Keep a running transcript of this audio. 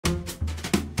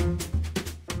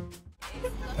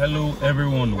Hello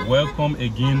everyone, welcome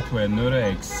again to another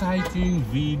exciting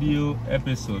video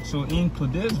episode. So in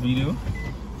today's video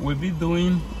we'll be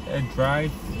doing a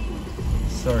drive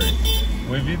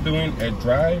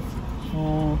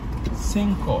through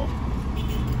Cinco.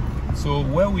 So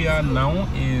where we are now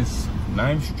is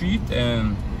 9th Street,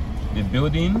 and the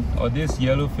building or this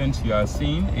yellow fence you are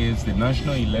seeing is the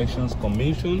National Elections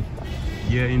Commission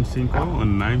here in Cinco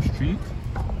on 9th Street.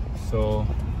 So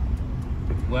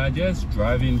we are just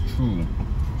driving through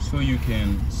so you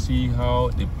can see how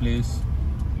the place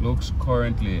looks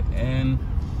currently, and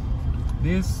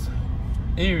this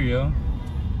area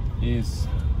is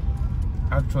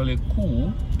actually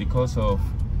cool because of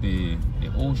the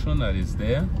ocean that is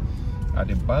there. At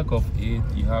the back of it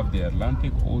you have the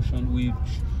Atlantic Ocean, which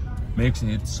makes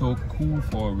it so cool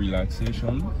for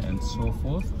relaxation and so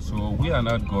forth. So we are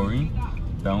not going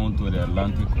down to the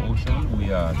Atlantic Ocean,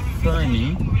 we are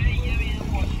turning.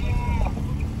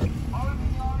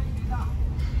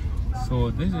 So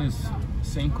this is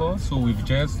Cinco. So we've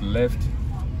just left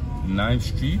 9th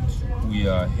Street. We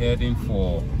are heading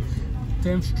for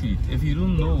 10th Street. If you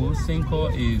don't know, Cinco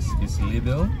is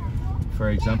labeled, for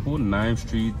example, 9th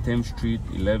Street, 10th Street,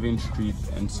 11th Street,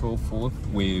 and so forth,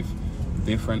 with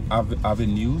different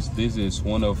avenues. This is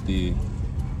one of the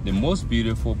most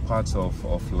beautiful parts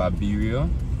of Liberia.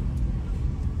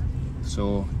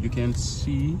 So you can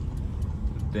see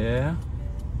there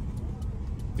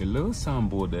a little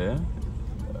signboard there.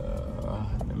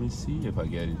 Let me see if I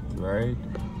get it right.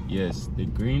 Yes, the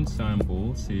green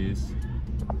signboard says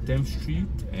 10th Street,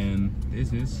 and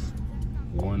this is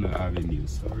Warner Avenue.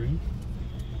 Sorry,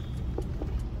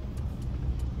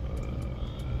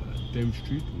 10th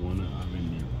Street, Warner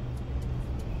Avenue.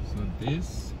 So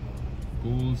this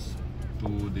goes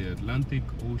to the Atlantic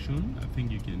Ocean. I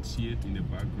think you can see it in the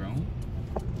background.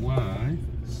 Why?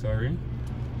 Sorry.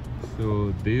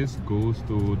 So this goes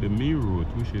to the main road,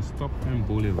 which is Toppen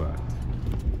Boulevard.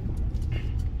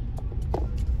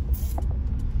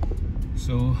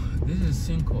 So this is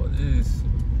Cinco. This is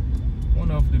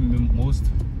one of the most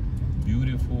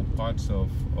beautiful parts of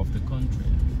the country.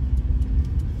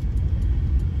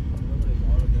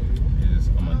 This is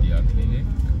Amadia Clinic.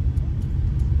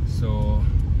 So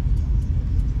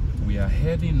we are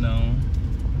heading now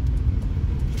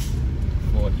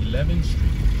for 11th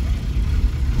Street.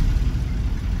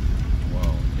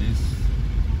 Wow, this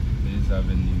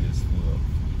avenue is full of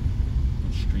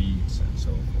streets and so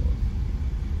forth.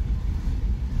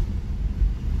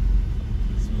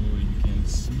 So you can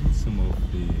see some of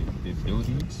the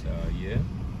buildings here.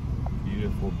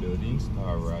 Beautiful buildings,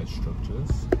 tower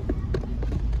structures.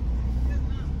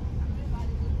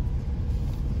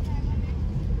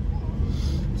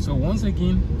 So once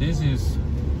again, this is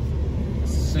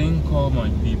Cinco, my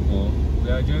people. We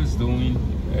are just doing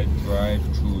a drive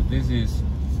through. This is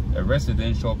a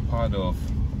residential part of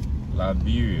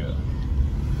Liberia.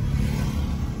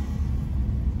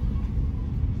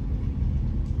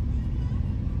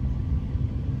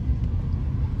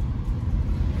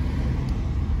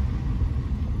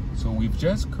 So we've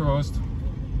just crossed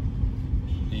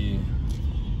the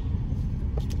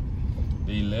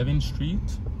 11th Street.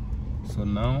 So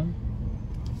now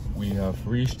we have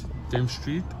reached 10th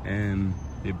Street, and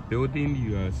the building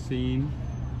you are seeing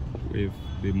with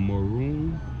the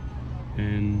maroon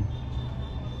and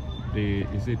the,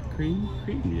 is it cream?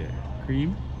 Yeah,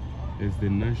 cream is the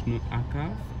National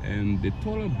Archive, and the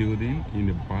taller building in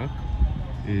the back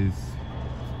is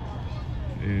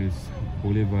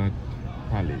Boulevard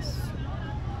Palace.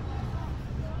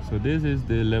 So this is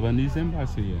the Lebanese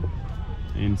embassy here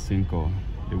in Cinco,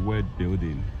 the White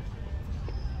Building.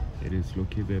 It is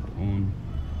located on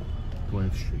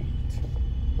 12th Street.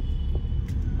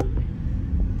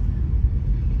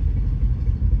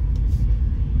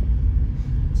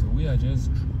 So we are just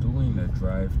doing a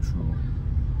drive-through,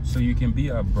 so you can be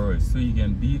abreast, so you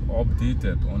can be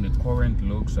updated on the current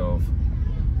looks of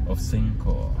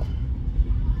Cinco.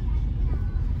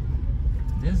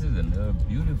 This is another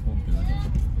beautiful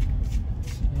building.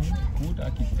 See? Good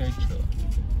architecture.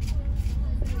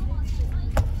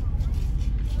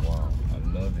 Wow,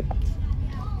 I love it.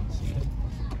 See?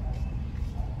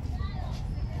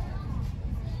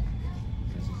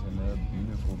 This is another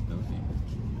beautiful building.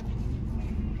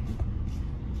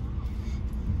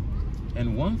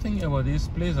 And one thing about this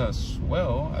place as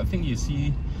well, I think you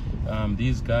see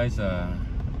these guys are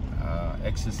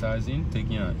exercising,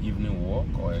 taking an evening walk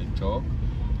or a jog.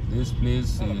 This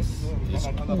place is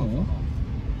cool.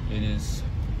 It is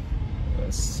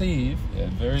safe, a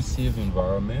very safe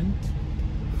environment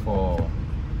for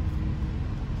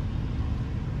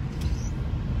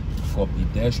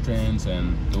pedestrians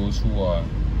and those who are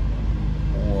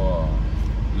who are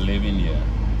living here.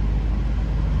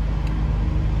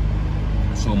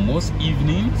 So most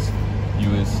evenings you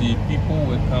will see people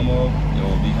will come up, they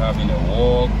will be having a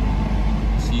walk.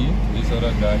 See this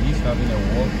other guy, he's having a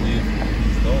walk with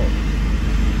his dog.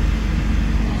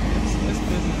 This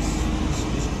place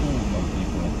is cool, my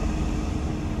people.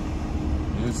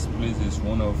 This place is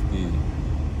one of the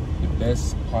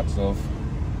best parts of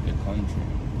the country.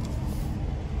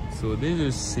 So this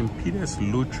is St. Peter's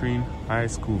Lutheran High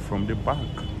School from the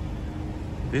back.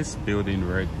 This building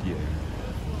right here.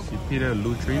 St. Peter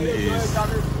Lutheran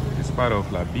is part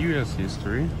of Liberia's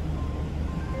history.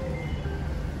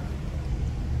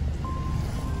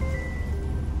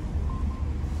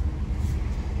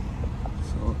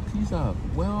 So these are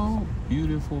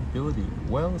beautiful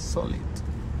buildings, solid.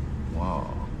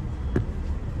 Wow.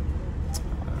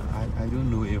 I don't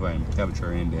know if I'm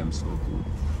capturing them so good,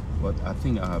 but I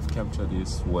think I have captured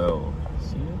this well.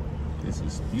 See, this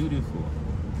is beautiful.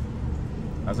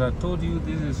 As I told you,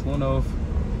 this is one of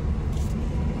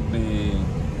the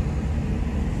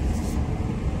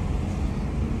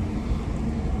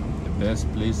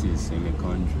best places in the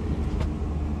country.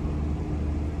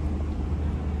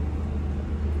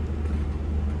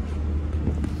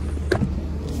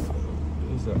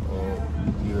 These are all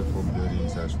beautiful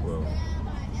buildings as well.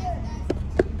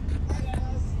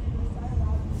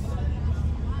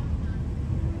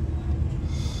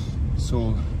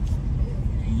 So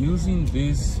using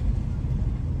this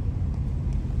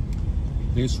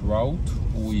route,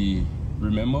 we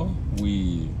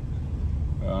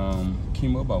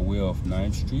came up by way of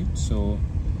 9th Street, so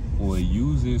we'll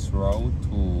use this route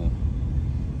to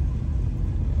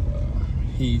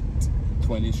hit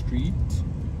 20th Street.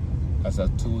 As I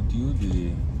told you,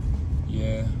 the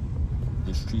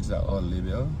streets are all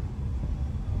labeled,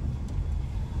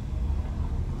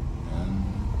 and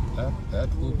that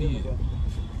will be it.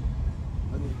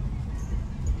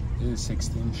 This is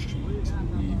 16th Street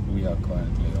we are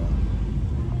currently on.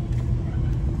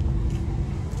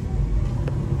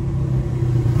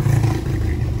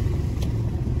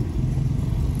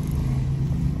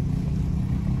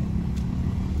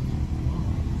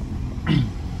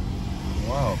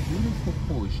 Wow, beautiful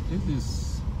porch. This is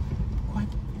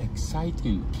quite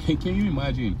exciting. Can you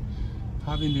imagine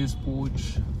having this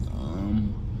porch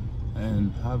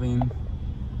and having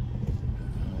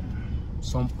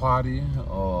some party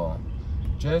or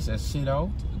just a sit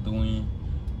out during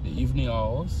the evening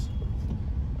hours?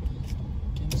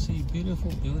 You can see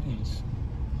beautiful buildings.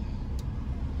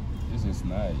 This is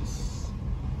nice.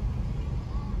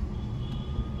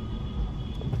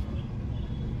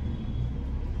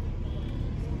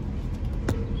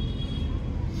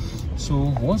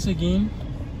 So once again,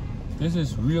 this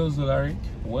is Real Zolaric.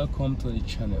 Welcome to the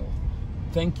channel.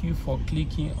 Thank you for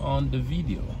clicking on the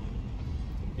video.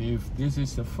 If this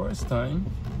is the first time,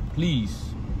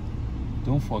 please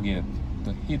don't forget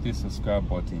to hit the subscribe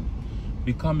button.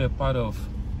 Become a part of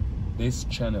this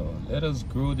channel. Let us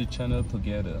grow the channel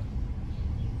together.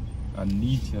 I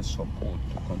need your support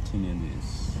to continue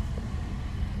this.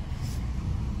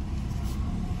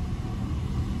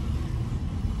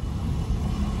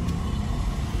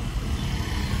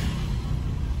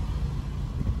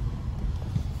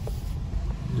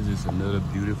 This is another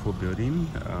beautiful building,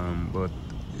 but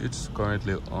it's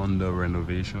currently under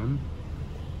renovation.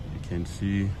 You can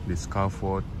see the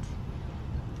scaffold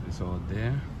is all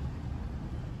there.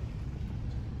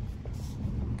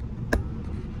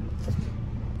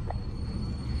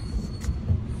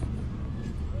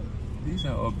 These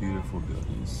are all beautiful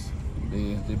buildings.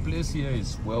 The place here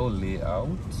is well laid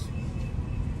out.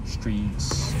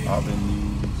 Streets,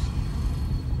 avenues,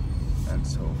 and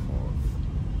so forth.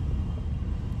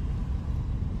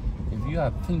 If you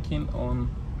are thinking on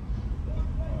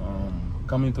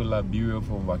coming to Liberia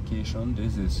for vacation,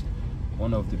 this is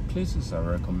one of the places I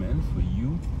recommend for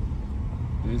you.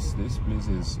 This place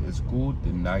is good.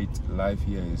 The night life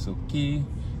here is okay.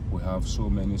 We have so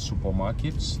many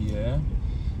supermarkets here,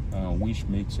 which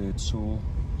makes it so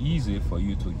easy for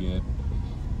you to get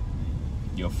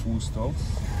your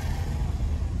foodstuffs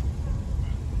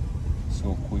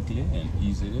so quickly and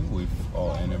easily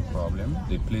without any problem.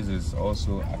 The place is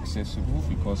also accessible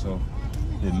because of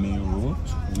the main road,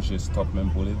 which is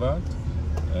Topman Boulevard,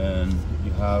 and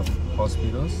you have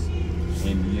hospitals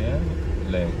in here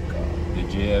like the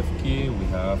JFK. We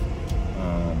have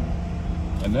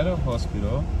another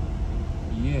hospital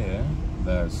here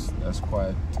that's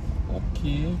quite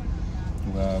okay.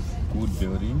 We have good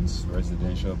buildings,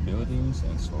 residential buildings,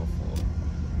 and so forth.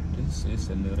 This is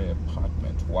another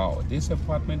apartment. Wow, this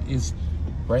apartment is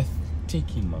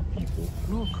breathtaking, my people.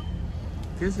 Look,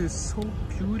 this is so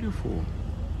beautiful.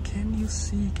 Can you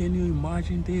see? Can you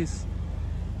imagine this?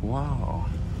 Wow.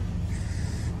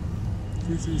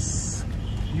 This is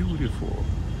beautiful.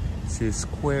 It's a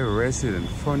square resident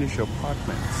furnished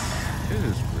apartments. This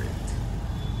is great.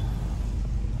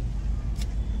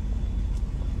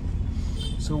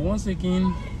 So once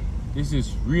again, this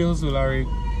is Real Zolaric.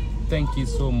 Thank you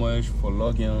so much for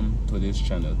logging on to this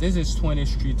channel. This is 20th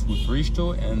Street with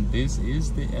Risto, and this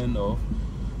is the end of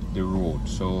the road.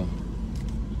 So